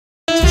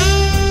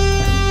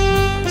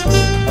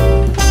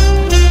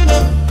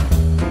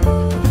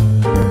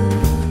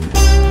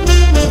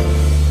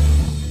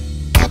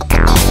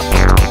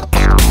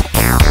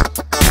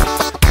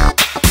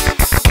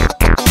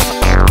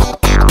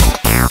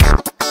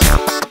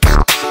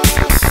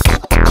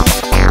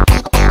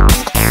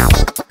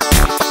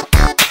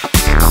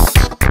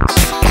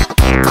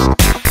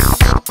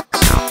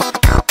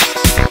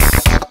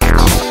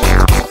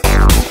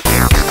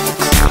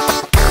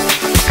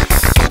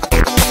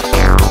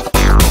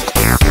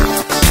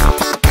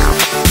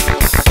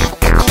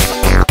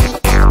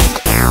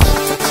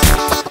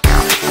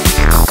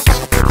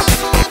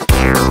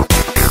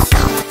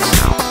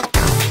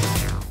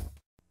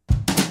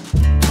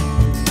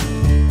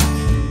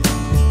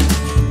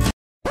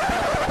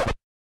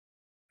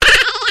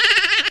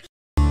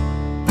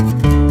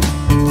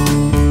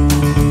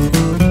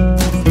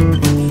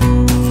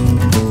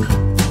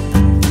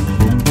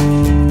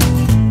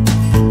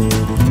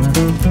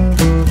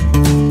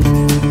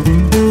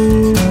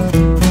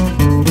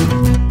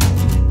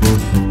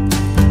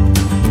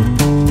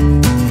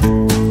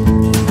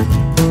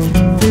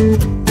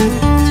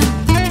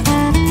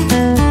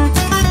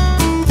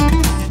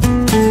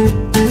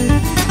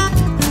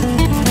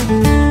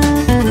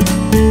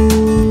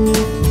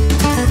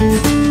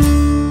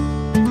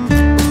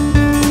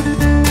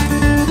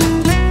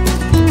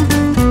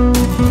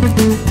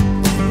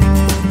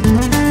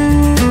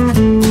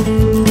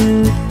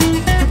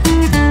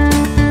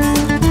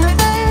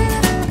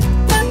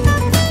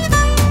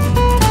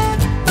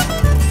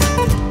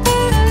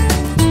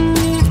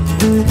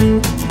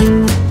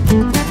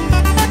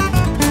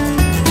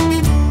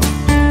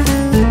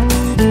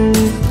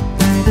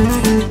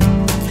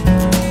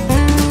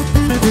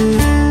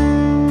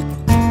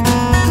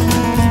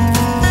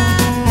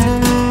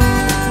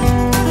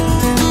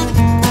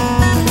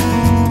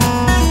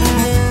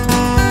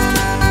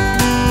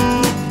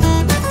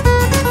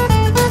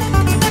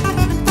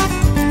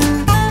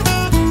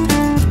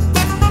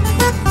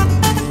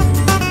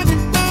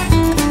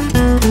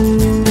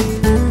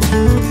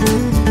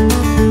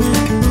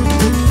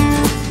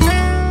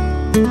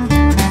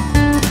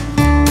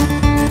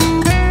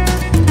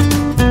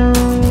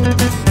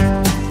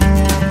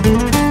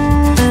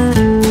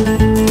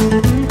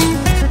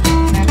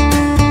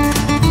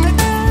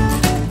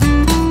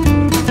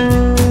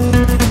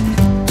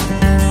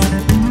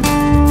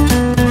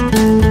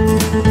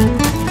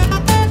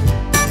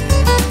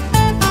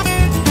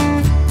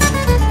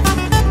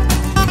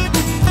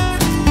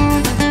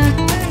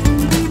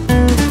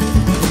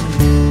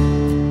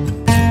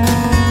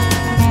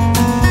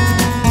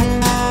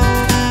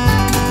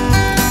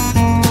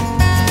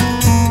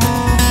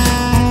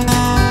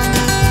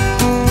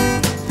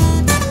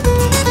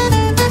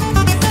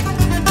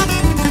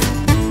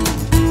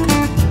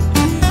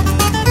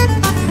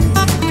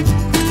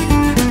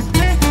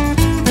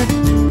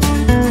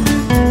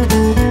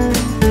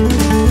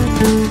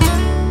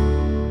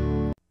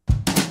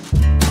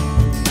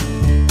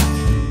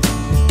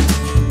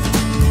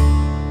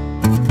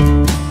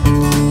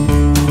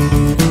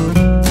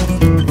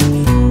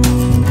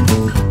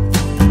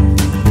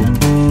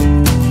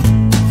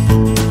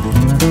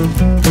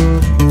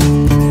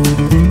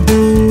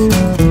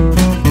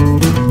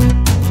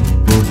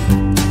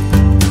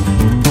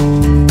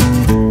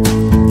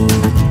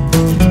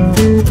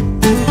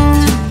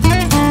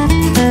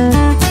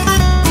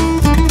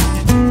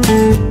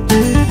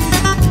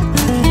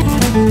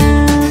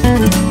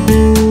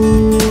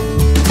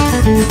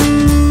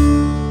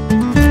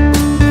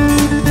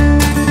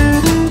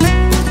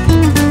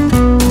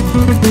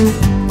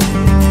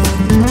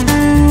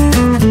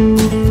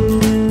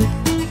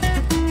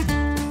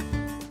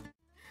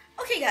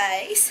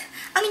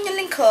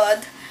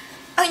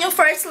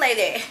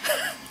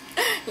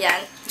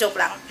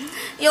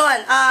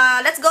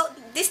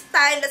this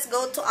time, let's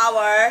go to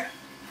our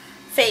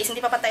face.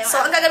 Hindi pa patay yung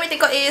So, ang gagamitin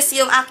ko is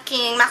yung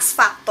aking Max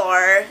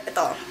Factor.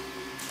 Ito.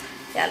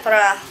 Yan,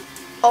 para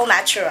all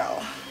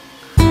natural.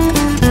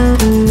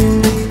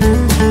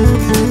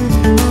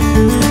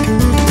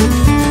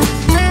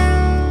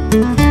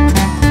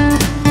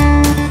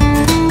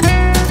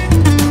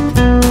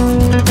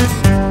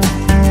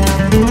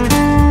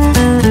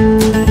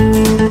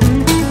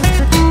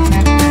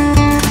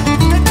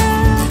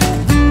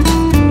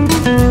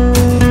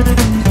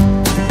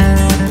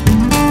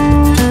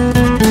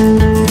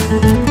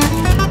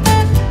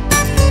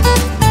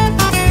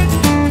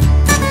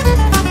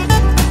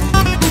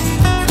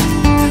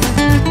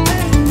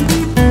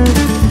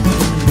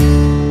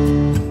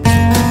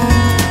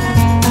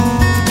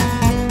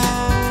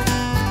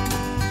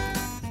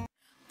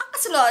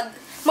 Sunod,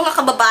 mga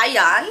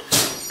kababayan,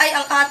 ay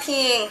ang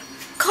ating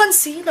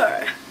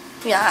concealer.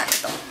 Yan,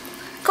 ito.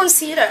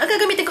 Concealer. Ang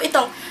gagamitin ko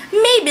itong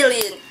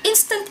Maybelline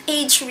Instant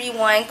Age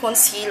Rewind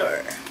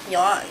Concealer.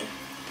 Yan.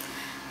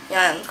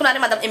 Yan. Kunwari,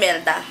 Madam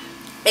Imelda.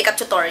 Makeup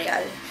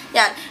tutorial.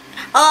 Yan.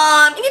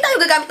 Hindi tayo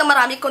gagamit ng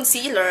maraming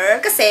concealer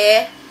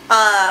kasi,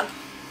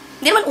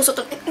 hindi naman uso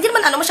to, hindi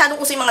naman masyadong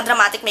uso yung mga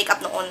dramatic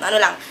makeup noon.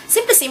 Ano lang,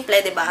 simple-simple,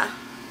 diba?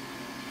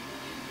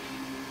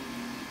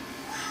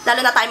 Lalo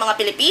na tayo mga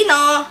Pilipino.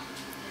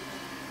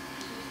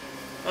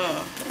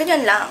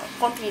 Ganyan lang.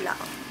 Konti lang.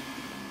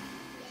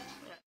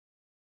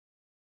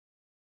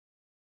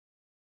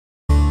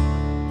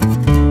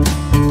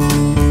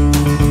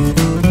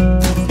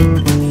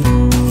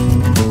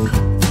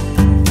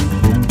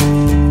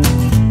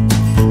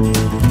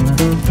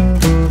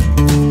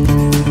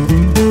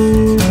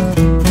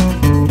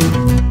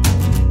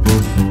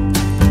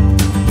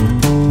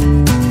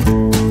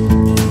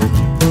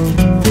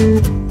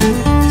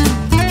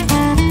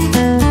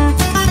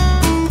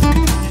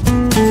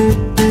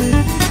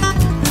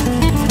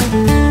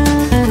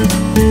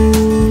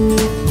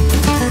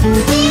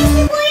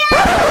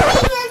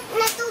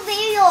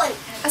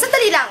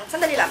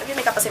 Sandali lang.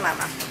 Mag-makeup pa si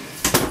Mama.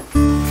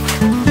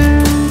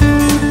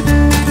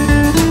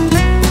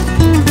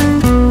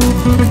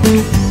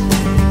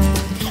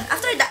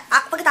 After that,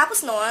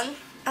 pagkatapos nun,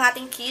 ang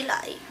ating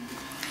kilay.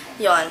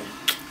 Yon.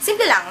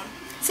 Simple lang.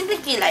 Simple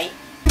kilay.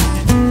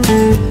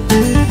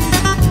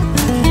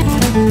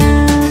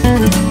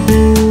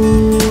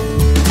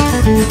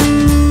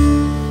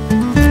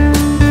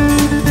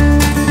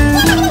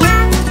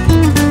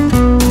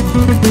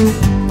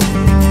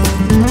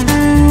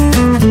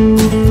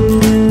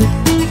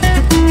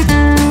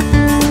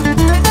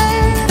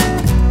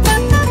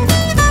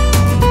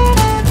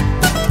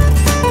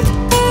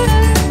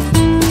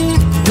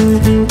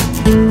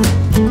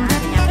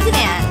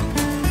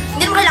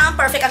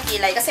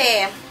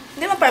 Kasi,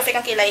 hindi naman perfect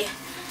ang kilay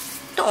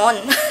doon.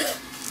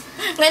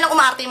 Ngayon lang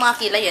umarte yung mga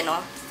kilay, no?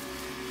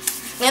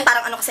 Ngayon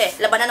parang kasi,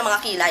 labanan ng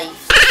mga kilay.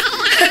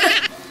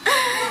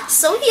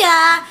 So,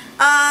 yeah.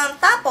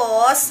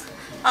 Tapos,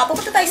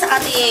 pupunta tayo sa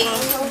ating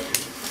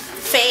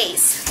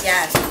face.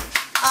 Yan.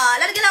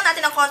 Lalagyan lang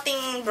natin ng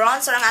konting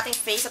bronzer ang ating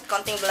face at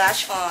konting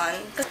blush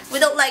on. We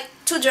don't like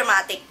too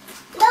dramatic.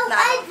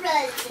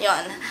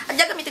 Yan. At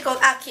dyan gamitin ko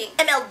ang aking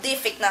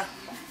MLD-fic na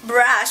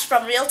brush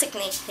from Real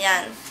Technique.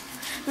 Yan.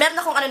 Meron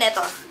akong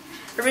neto,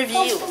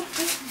 review,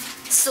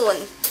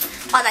 soon,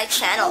 on my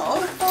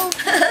channel.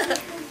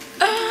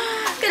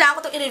 Kailangan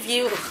ko itong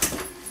i-review.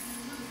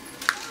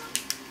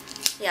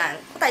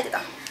 Yan, tayo dito.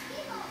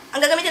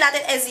 Ang gagamitin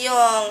natin is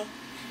yung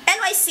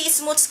NYC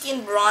Smooth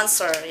Skin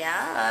Bronzer.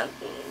 Yan.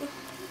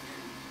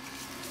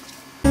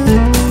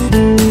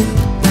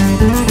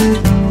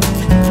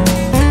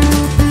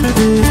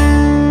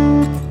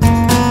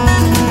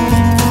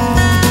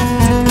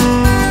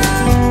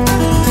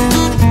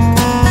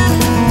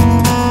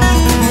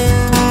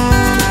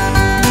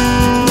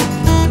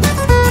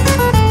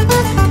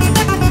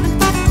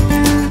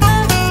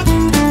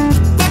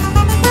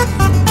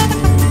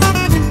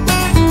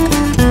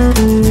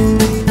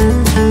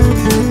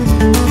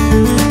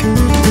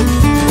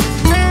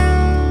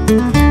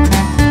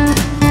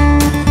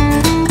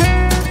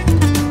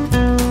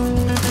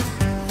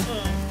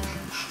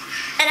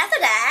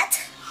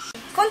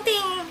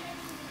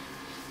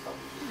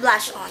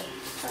 Blush on.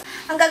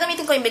 Ang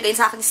gagamitin ko yung bigay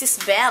sa akin si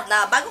Bhelle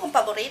na bago kong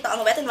paborito,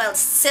 ang Wet n Wild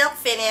Silk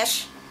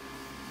Finish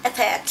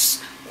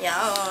Attach.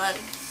 Yan.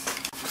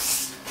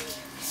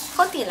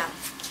 Konti lang.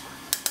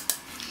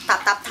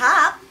 Tap, tap,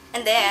 tap.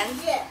 And then,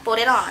 put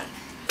it on.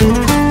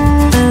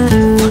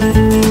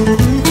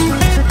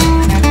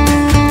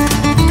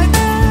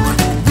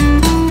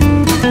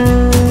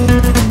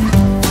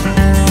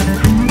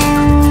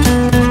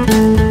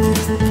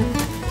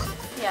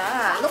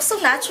 Yeah. Looks so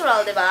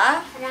natural,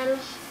 diba?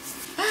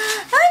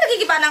 Ay,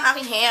 nagigiba ng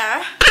aking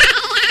hair.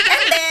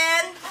 And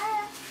then,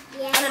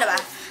 ano na ba?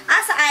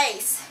 Sa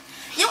eyes.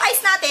 Yung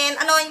eyes natin,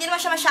 hindi naman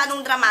siya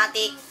masyadong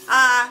dramatic.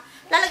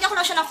 Lalagyan ko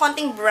lang siya ng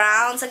konting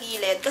brown sa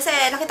gilid. Kasi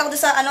nakita ko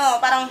doon sa,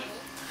 parang,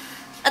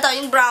 ito,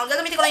 yung brown.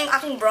 Gagamitin ko lang yung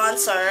aking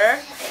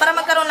bronzer para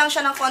magkaroon lang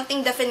siya ng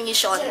konting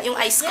definition, yung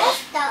eyes ko.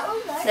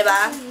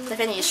 Diba?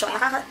 Definition.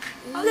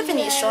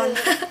 Definition.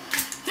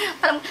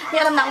 May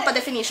alam na akong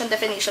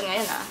pa-definition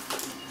ngayon, ha.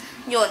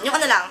 Yun, yung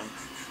ano lang.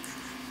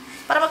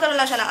 Para magkaroon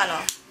lang siya ng ano,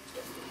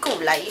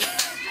 kulay.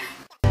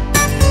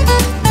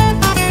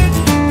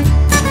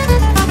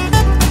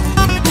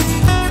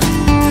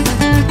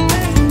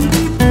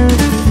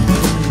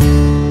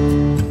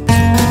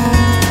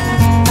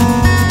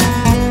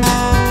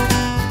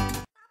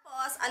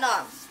 Tapos,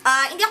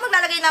 hindi ako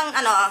maglalagay ng,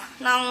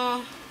 ng,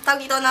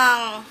 tawag dito ng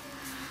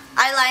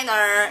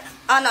eyeliner.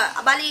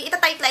 Bali,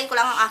 ita-tightline ko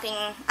lang ang aking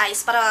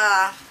eyes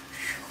para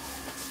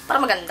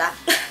maganda.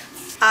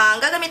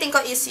 Ang gagamitin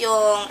ko is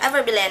yung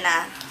Bhelle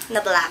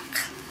na black.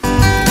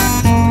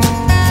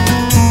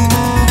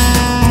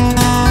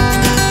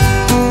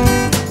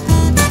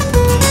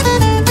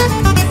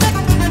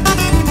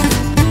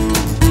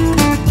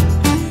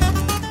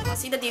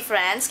 See the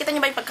difference? Kita niyo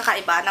ba yung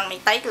pagkakaiba ng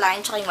may tight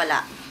line tsaka yung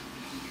wala?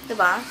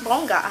 Diba?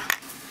 Bongga.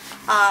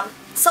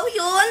 So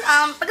yun,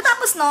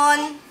 pagkatapos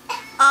nun,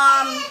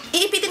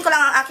 iipitin ko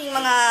lang ang aking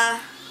mga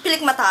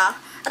pilik mata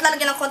at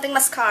lalagyan ng konting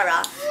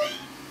mascara.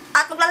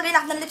 At maglalagay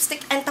na ako ng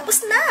lipstick and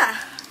tapos na.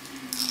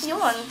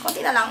 Yun,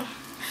 konti na lang.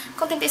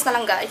 Konting taste na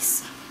lang,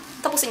 guys.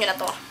 Tapusin nyo na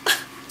to.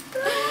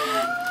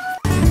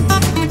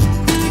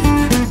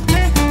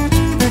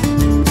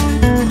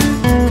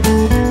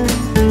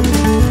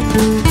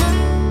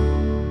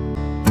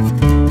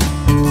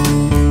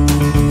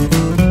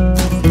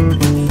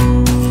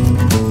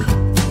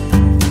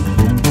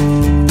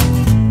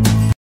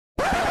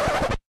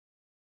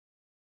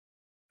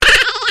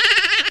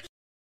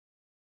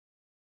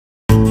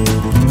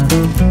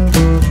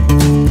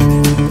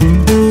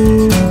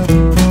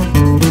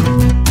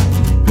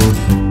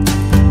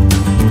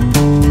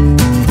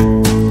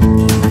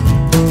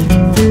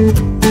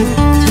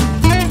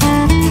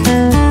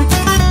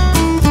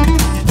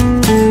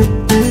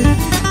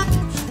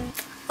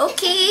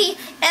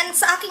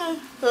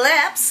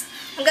 Lips,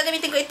 ang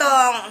gagamitin ko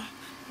itong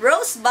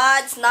Rose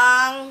Buds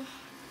ng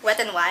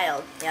Wet n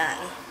Wild. Yan.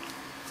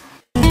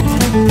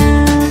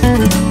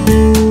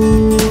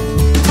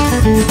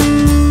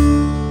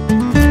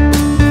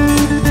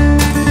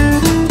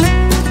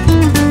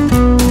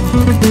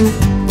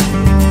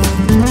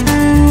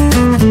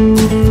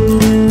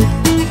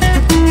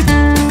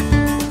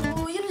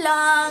 Yun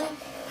lang.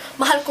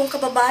 Mahal kong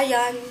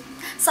kababayan.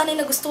 Sana'y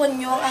nagustuhan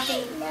nyo ang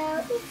aking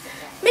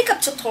makeup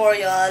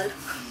tutorial.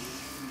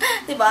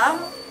 Diba?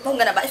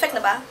 Bongga na ba? Effect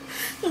na ba?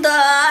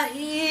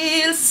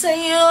 Dahil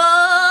sa'yo,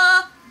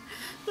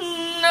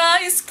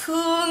 nais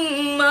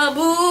kong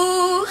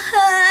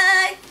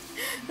mabuhay.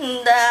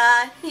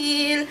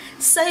 Dahil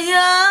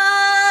sa'yo,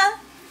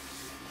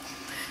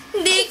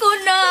 di ko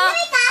na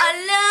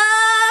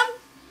alam.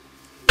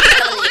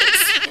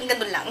 Yung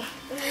gandun lang.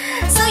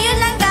 So, yun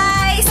lang,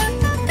 guys.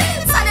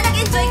 Sana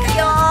nag-enjoy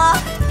kayo.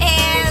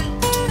 And,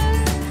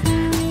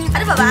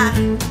 ano ba?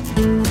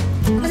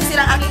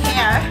 Masisira ang aking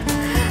hair.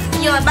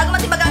 Yun, bago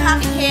matibag ang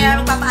aking hair,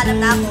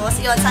 magpapaalam na ako. So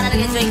yun, sana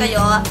nag-enjoy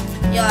kayo.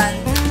 Yun.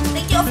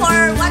 Thank you for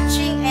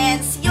watching and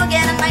see you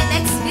again on my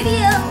next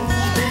video.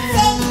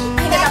 Ay,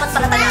 hindi dapat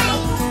pala tayo.